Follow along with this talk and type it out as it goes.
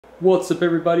What's up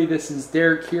everybody, this is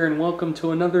Derek here and welcome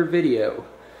to another video.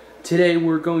 Today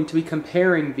we're going to be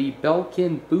comparing the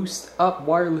Belkin Boost Up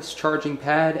wireless charging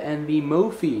pad and the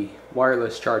Mophie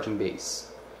wireless charging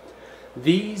base.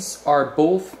 These are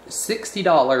both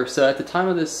 $60, so at the time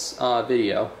of this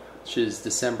video, which is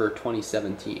December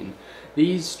 2017,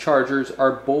 these chargers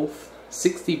are both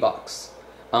 60 bucks.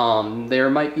 There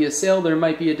might be a sale, there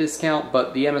might be a discount,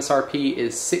 but the MSRP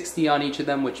is 60 on each of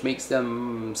them, which makes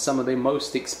them some of the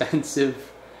most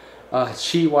expensive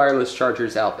Qi wireless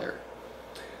chargers out there.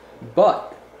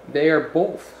 But they are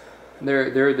both,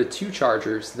 they're the two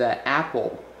chargers that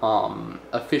Apple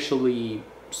officially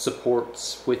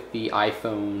supports with the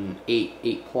iPhone 8,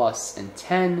 8 Plus, and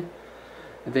 10.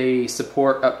 They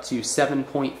support up to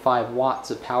 7.5 watts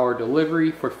of power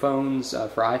delivery for phones,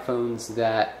 for iPhones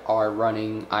that are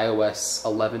running iOS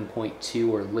 11.2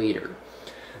 or later.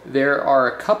 There are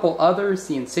a couple others,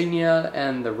 the Insignia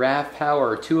and the RAV Power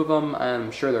are two of them. I'm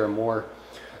sure there are more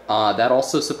that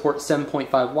also support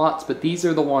 7.5 watts, but these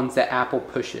are the ones that Apple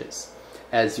pushes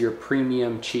as your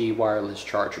premium Qi wireless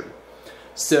charger.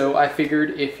 So I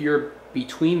figured if you're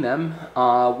between them,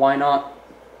 why not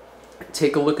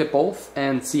take a look at both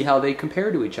and see how they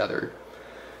compare to each other.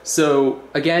 So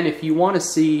again, if you want to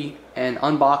see an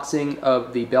unboxing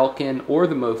of the Belkin or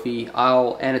the Mophie,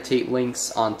 I'll annotate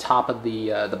links on top of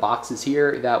the boxes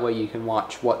here. That way you can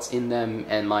watch what's in them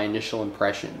and my initial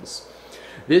impressions.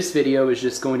 This video is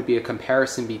just going to be a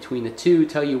comparison between the two,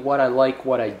 tell you what I like,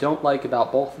 what I don't like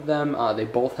about both of them. They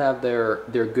both have their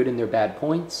good and their bad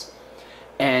points,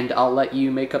 and I'll let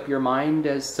you make up your mind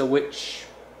as to which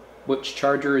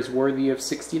charger is worthy of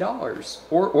 $60,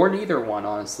 or neither one,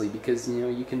 honestly, because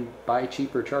you can buy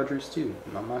cheaper chargers too.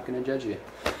 I'm not going to judge you.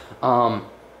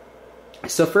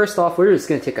 So first off, we're just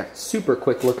going to take a super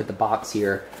quick look at the box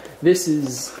here. This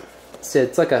is, it's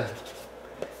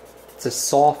a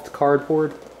soft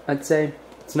cardboard, I'd say.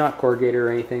 It's not corrugated or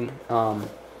anything.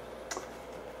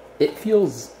 It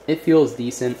feels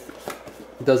decent.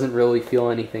 It doesn't really feel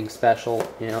anything special.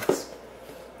 It's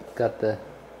got the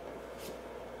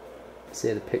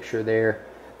picture there.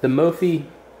 The Mophie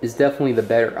is definitely the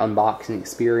better unboxing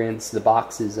experience. The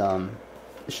box is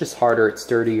it's just harder, it's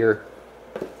sturdier.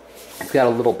 It's got a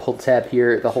little pull tab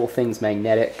here. The whole thing's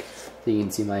magnetic, so you can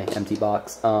see my empty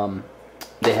box.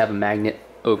 They have a magnet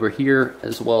over here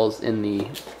as well as in the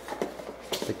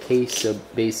case, so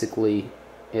basically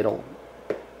it'll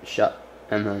shut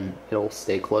and then it'll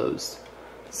stay closed.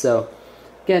 So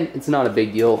again, it's not a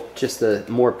big deal, just a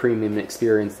more premium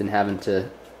experience than having to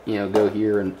go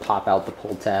here and pop out the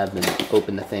pull tab and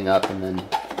open the thing up and then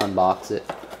unbox it.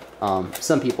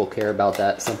 Some people care about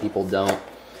that, some people don't.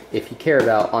 If you care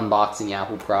about unboxing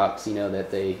Apple products, you know that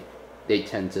they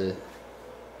tend to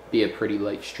be a pretty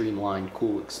streamlined,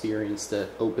 cool experience to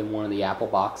open one of the Apple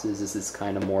boxes. This is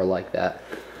kind of more like that.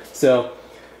 So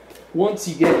once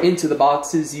you get into the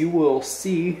boxes, you will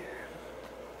see,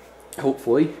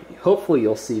 hopefully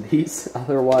you'll see these,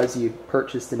 otherwise you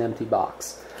purchased an empty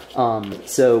box.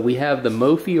 So we have the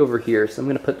Mophie over here, so I'm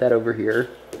going to put that over here,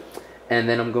 and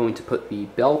then I'm going to put the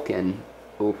Belkin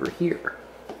over here.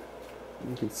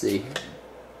 You can see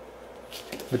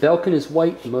the Belkin is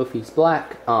white, the Mophie's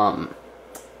black.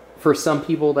 For some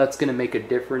people that's going to make a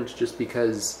difference, just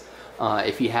because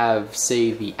if you have,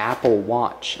 say, the Apple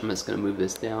Watch, I'm just going to move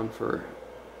this down for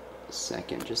a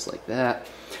second, just like that.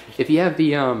 If you have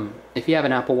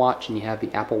an Apple Watch and you have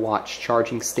the Apple Watch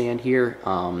charging stand here,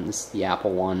 this is the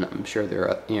Apple one. I'm sure there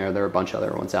are a bunch of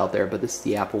other ones out there, but this is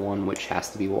the Apple one, which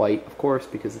has to be white, of course,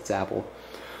 because it's Apple.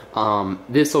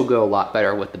 This will go a lot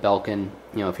better with the Belkin,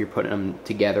 if you're putting them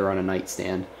together on a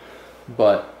nightstand.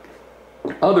 But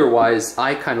otherwise,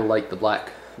 I kind of like the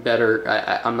black better.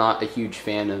 I'm not a huge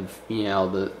fan of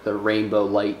the rainbow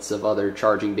lights of other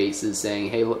charging bases saying,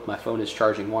 hey look, my phone is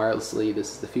charging wirelessly,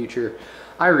 this is the future.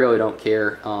 I really don't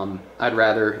care. I'd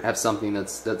rather have something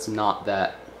that's not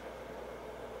that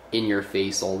in your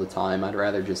face all the time. I'd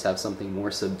rather just have something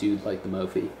more subdued like the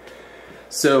Mophie.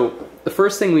 So the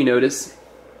first thing we notice,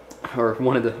 or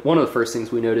one of the first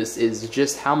things we notice, is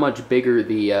just how much bigger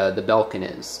the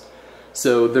Belkin is.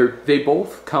 So they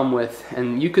both come with,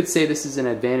 and you could say this is an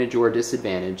advantage or a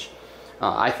disadvantage.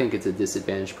 I think it's a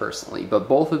disadvantage personally, but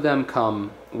both of them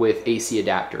come with AC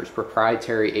adapters,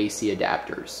 proprietary AC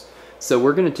adapters. So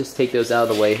we're going to just take those out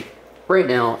of the way right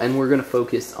now, and we're going to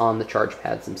focus on the charge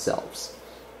pads themselves.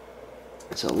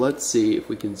 So let's see if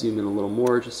we can zoom in a little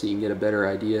more just so you can get a better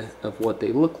idea of what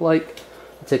they look like.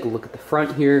 Take a look at the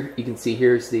front here. You can see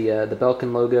here's the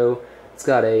Belkin logo. It's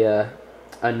got a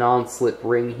non-slip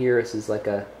ring here. This is like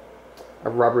a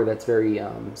rubber that's very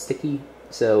sticky.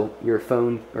 so your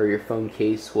phone or your phone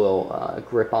case will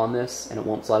grip on this and it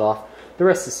won't slide off. The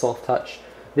rest is soft touch.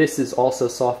 This is also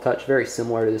soft touch, very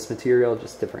similar to this material,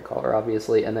 just different color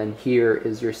obviously. And then here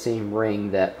is your same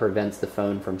ring that prevents the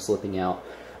phone from slipping out.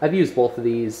 I've used both of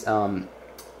these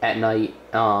at night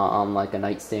on like a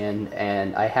nightstand,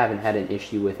 and I haven't had an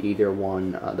issue with either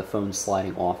one, the phone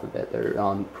sliding off of it. They're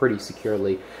on pretty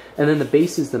securely. And then the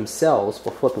bases themselves,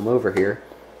 we'll flip them over here.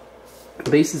 The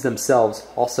bases themselves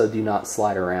also do not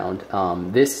slide around.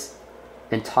 This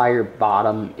entire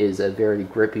bottom is a very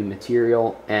grippy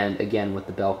material, and again with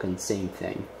the Belkin, same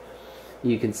thing.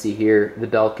 You can see here the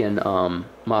Belkin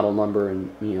model number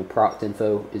and product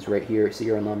info is right here,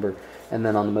 serial number, and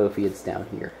then on the Mophie it's down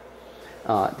here.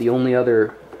 The only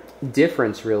other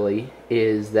difference really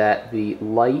is that the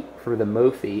light for the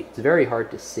Mophie, it's very hard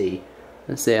to see.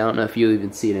 Let's say, I don't know if you'll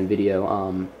even see it in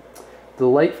video. The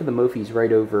light for the Mophie is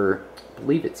right over, I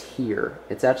believe it's here.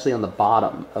 It's actually on the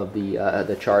bottom of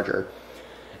the charger.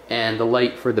 And the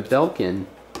light for the Belkin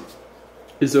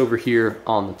is over here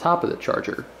on the top of the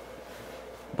charger.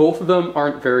 Both of them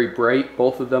aren't very bright.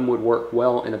 Both of them would work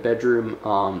well in a bedroom,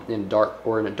 in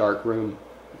a dark room.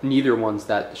 Neither one's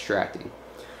that distracting.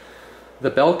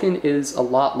 The Belkin is a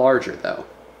lot larger though,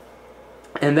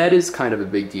 and that is kind of a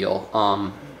big deal.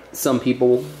 Some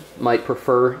people might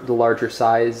prefer the larger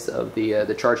size of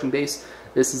the charging base.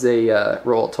 This is a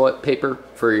roll of toilet paper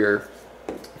for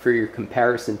your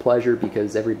comparison pleasure,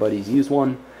 because everybody's used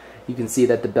one. You can see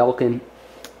that the Belkin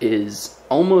is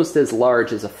almost as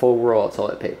large as a full roll of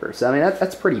toilet paper. So I mean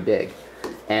that's pretty big,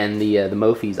 and the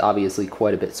Mophie is obviously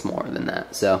quite a bit smaller than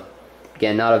that. So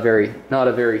again, not a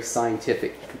very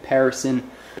scientific comparison.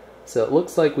 So it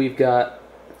looks like we've got,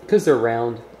 because they're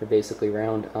round, they're basically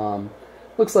round.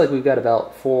 Looks like we've got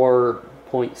about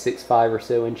 4.65 or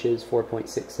so inches,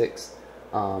 4.66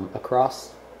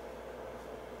 across.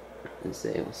 Let's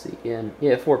see, we'll see again.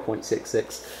 Yeah,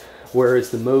 4.66. Whereas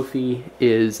the Mophie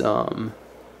is, let's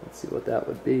see what that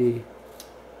would be.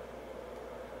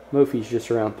 Mophie's just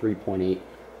around 3.8,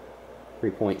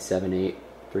 3.78,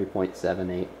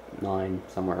 3.789,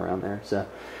 somewhere around there. So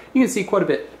you can see quite a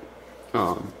bit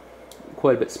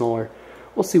smaller.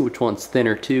 We'll see which one's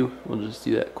thinner too. We'll just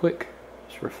do that quick,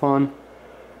 just for fun.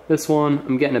 This one,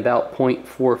 I'm getting about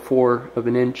 0.44 of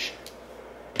an inch,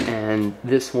 and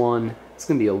this one, it's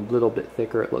going to be a little bit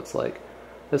thicker, it looks like.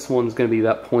 This one's going to be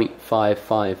about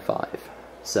 0.555.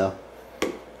 So,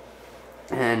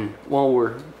 and while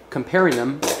we're comparing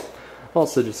them, I'll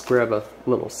also just grab a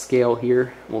little scale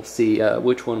here. We'll see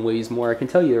which one weighs more. I can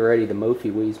tell you already the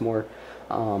Mophie weighs more.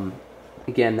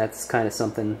 Again, that's kind of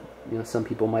something, some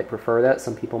people might prefer that,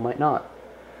 some people might not.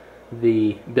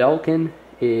 The Belkin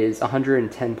is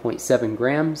 110.7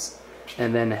 grams,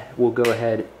 and then we'll go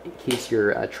ahead, in case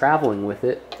you're traveling with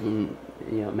it, and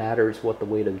it matters what the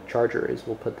weight of the charger is,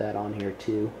 we'll put that on here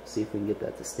too, see if we can get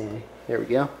that to stay. There we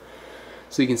go.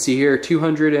 So you can see here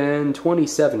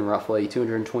 227 roughly,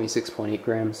 226.8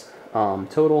 grams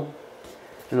total.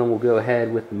 And then we'll go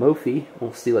ahead with the Mophie.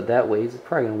 We'll see what that weighs. It's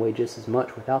probably going to weigh just as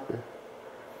much without the...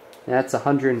 That's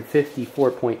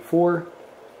 154.4.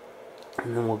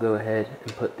 And then we'll go ahead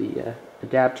and put the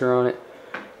adapter on it.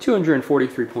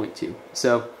 243.2.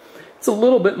 So it's a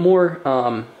little bit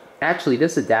more... actually,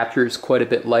 this adapter is quite a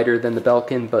bit lighter than the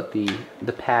Belkin, but the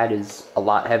pad is a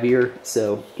lot heavier.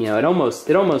 So it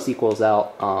almost equals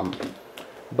out.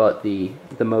 But the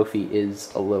Mophie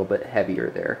is a little bit heavier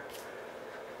there.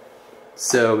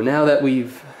 So now that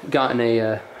we've gotten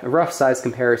a rough size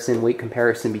comparison, weight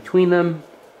comparison between them,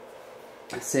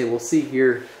 we'll see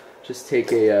here, just take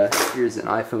here's an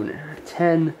iPhone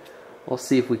 10. We'll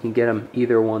see if we can get them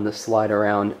either one to slide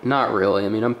around. Not really. I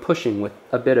mean, I'm pushing with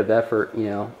a bit of effort,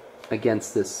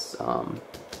 against this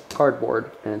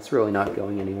cardboard, and it's really not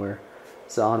going anywhere.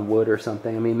 It's on wood or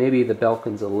something. I mean, maybe the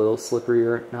Belkin's a little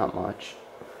slipperier, not much.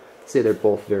 I'd say they're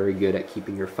both very good at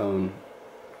keeping your phone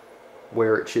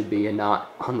where it should be and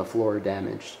not on the floor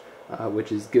damaged,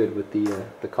 which is good with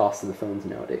the cost of the phones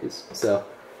nowadays. So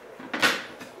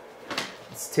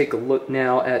let's take a look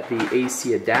now at the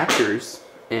AC adapters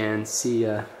and see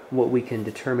what we can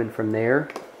determine from there.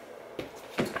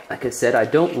 Like I said, I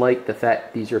don't like the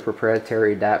fact these are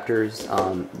proprietary adapters.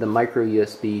 The micro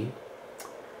USB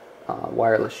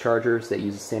wireless chargers that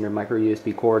use a standard micro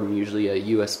USB cord and usually a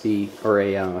USB or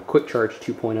a quick charge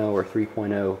 2.0 or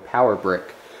 3.0 power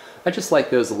brick. I just like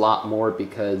those a lot more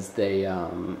because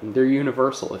they're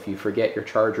universal. If you forget your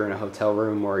charger in a hotel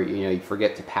room, or you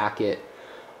forget to pack it,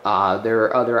 there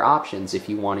are other options if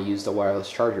you want to use the wireless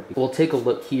charger. We'll take a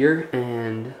look here,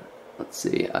 and let's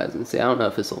see. I was gonna say, I don't know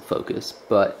if this will focus,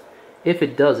 but if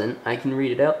it doesn't, I can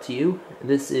read it out to you.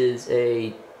 This is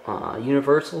a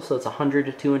universal, so it's 100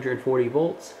 to 240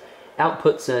 volts.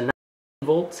 Outputs 9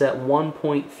 volts at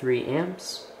 1.3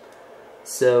 amps.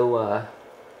 So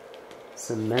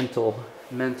some mental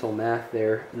math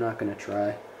there. I'm not going to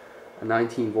try.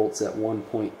 19 volts at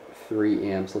 1.3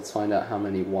 amps. Let's find out how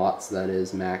many watts that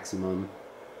is maximum.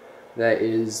 That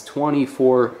is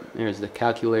 24, there's the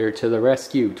calculator to the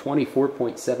rescue,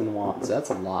 24.7 watts. That's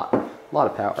a lot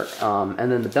of power.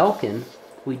 And then the Belkin,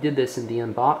 we did this in the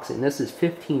unboxing. This is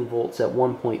 15 volts at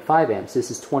 1.5 amps.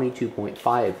 This is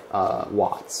 22.5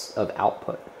 watts of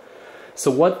output.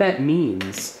 So what that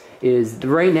means is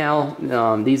right now,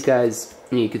 these guys,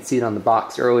 you could see it on the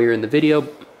box earlier in the video,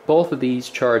 both of these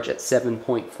charge at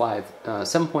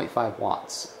 7.5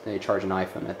 watts. They charge an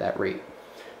iPhone at that rate,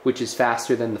 which is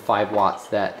faster than the 5 watts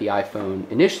that the iPhone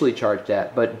initially charged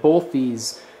at, but both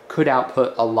these could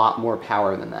output a lot more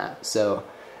power than that. So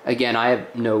again, I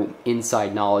have no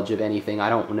inside knowledge of anything. I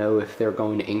don't know if they're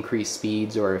going to increase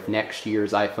speeds or if next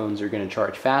year's iPhones are going to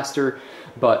charge faster,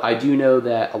 but I do know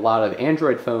that a lot of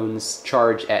Android phones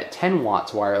charge at 10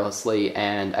 watts wirelessly,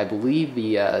 and I believe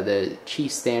the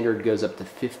Qi standard goes up to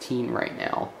 15 right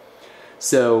now.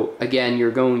 So again,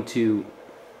 you're going to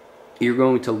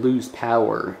lose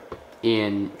power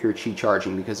in your Qi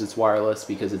charging because it's wireless,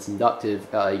 because it's inductive.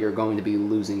 You're going to be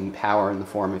losing power in the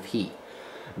form of heat.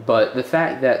 But the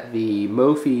fact that the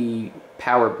Mophie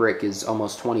power brick is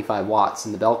almost 25 watts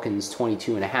and the Belkin's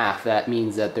 22.5, that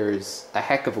means that there's a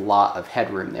heck of a lot of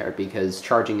headroom there, because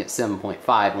charging at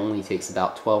 7.5 only takes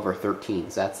about 12 or 13.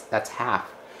 So that's half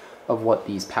of what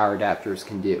these power adapters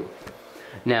can do.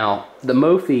 Now, the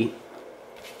Mophie,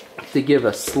 to give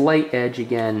a slight edge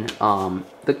again,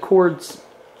 the cords,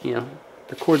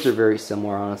 the cords are very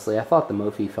similar, honestly. I thought the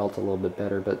Mophie felt a little bit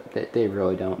better, but they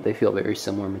really don't. They feel very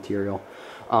similar material.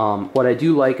 What I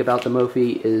do like about the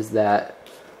Mophie is that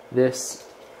this,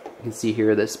 you can see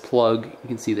here, this plug, you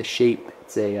can see the shape.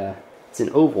 It's an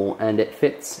oval, and it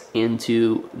fits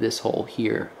into this hole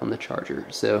here on the charger.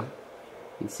 So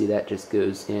you can see that just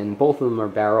goes in. Both of them are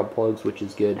barrel plugs, which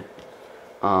is good.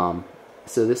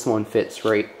 So this one fits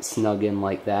right snug in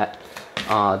like that.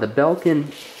 The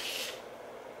Belkin,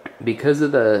 because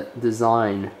of the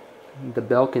design, the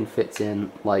Belkin fits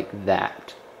in like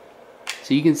that.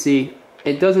 So you can see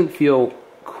it doesn't feel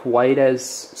quite as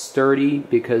sturdy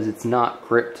because it's not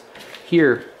gripped.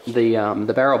 Here,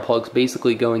 the barrel plugs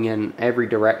basically going in every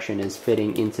direction is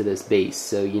fitting into this base,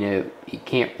 so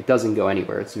it doesn't go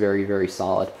anywhere. It's very, very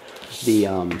solid. The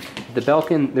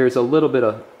Belkin, there's a little bit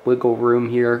of wiggle room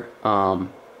here.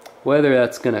 Whether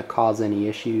that's going to cause any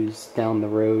issues down the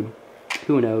road,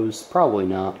 who knows? Probably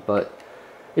not, but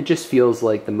it just feels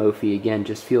like the Mophie, again,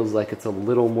 just feels like it's a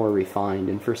little more refined.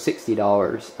 And for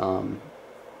 $60,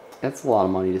 that's a lot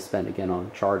of money to spend, again, on a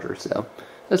charger. So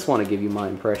I just want to give you my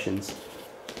impressions.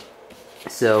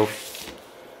 So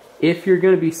if you're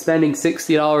going to be spending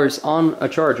 $60 on a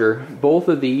charger, both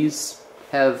of these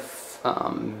have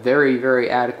very, very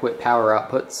adequate power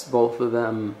outputs. Both of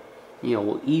them,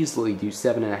 will easily do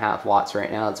 7.5 watts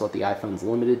right now. That's what the iPhone's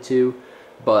limited to.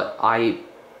 But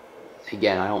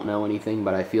again, I don't know anything,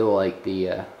 but I feel like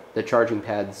the charging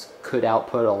pads could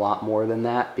output a lot more than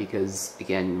that, because,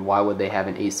 again, why would they have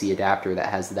an AC adapter that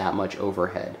has that much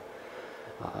overhead?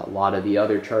 A lot of the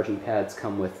other charging pads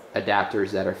come with adapters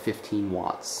that are 15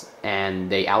 watts,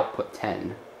 and they output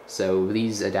 10. So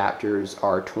these adapters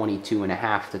are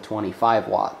 22.5 to 25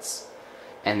 watts,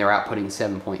 and they're outputting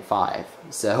 7.5.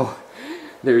 So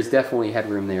there's definitely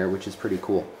headroom there, which is pretty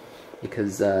cool,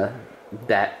 because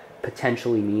that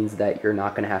potentially means that you're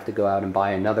not going to have to go out and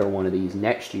buy another one of these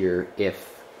next year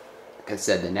if, like I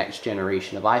said, the next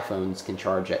generation of iPhones can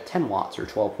charge at 10 watts or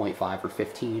 12.5 or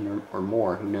 15 or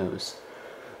more, who knows.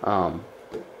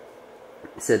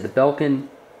 Said the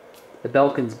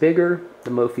Belkin's bigger,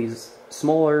 the Mophie's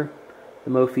smaller.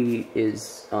 The Mophie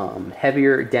is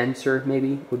heavier, denser,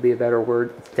 maybe would be a better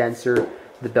word. It's denser.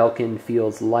 The Belkin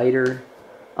feels lighter.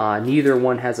 Neither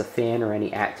one has a fan or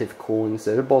any active cooling,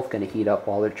 so they're both going to heat up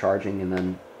while they're charging, and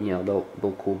then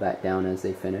they'll cool back down as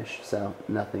they finish. So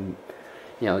nothing,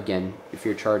 again, if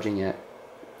you're charging at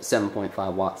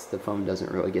 7.5 watts, the phone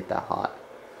doesn't really get that hot.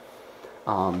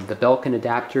 The Belkin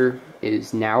adapter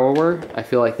is narrower. I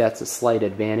feel like that's a slight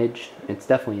advantage. It's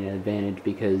definitely an advantage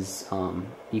because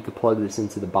you could plug this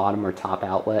into the bottom or top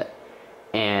outlet,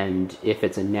 and if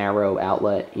it's a narrow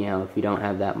outlet, if you don't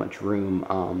have that much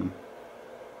room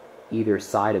either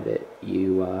side of it,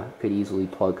 you could easily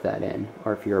plug that in.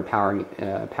 Or if you're powering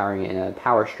a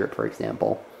power strip, for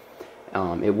example,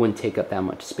 it wouldn't take up that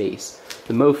much space.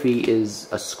 The Mophie is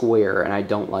a square, and I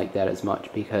don't like that as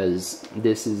much, because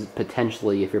this is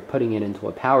potentially, if you're putting it into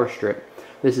a power strip,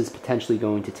 This is potentially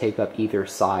going to take up either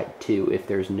side too if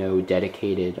there's no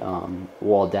dedicated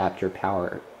wall adapter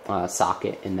power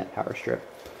socket in that power strip.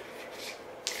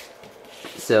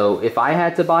 So if I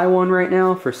had to buy one right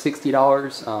now for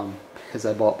 $60, because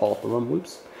I bought both of them,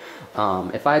 whoops.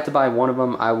 If I had to buy one of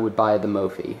them, I would buy the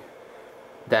Mophie.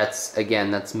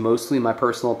 That's mostly my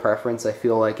personal preference. I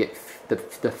feel like the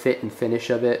fit and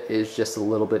finish of it is just a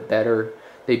little bit better.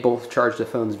 They both charge the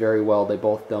phones very well. They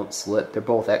both don't slip. They're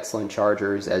both excellent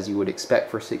chargers, as you would expect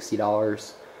for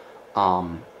 $60.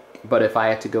 But if I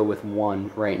had to go with one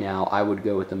right now, I would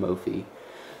go with the Mophie.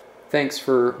 Thanks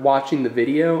for watching the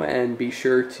video, and be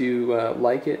sure to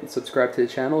like it and subscribe to the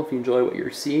channel if you enjoy what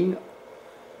you're seeing.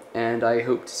 And I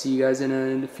hope to see you guys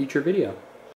in a future video.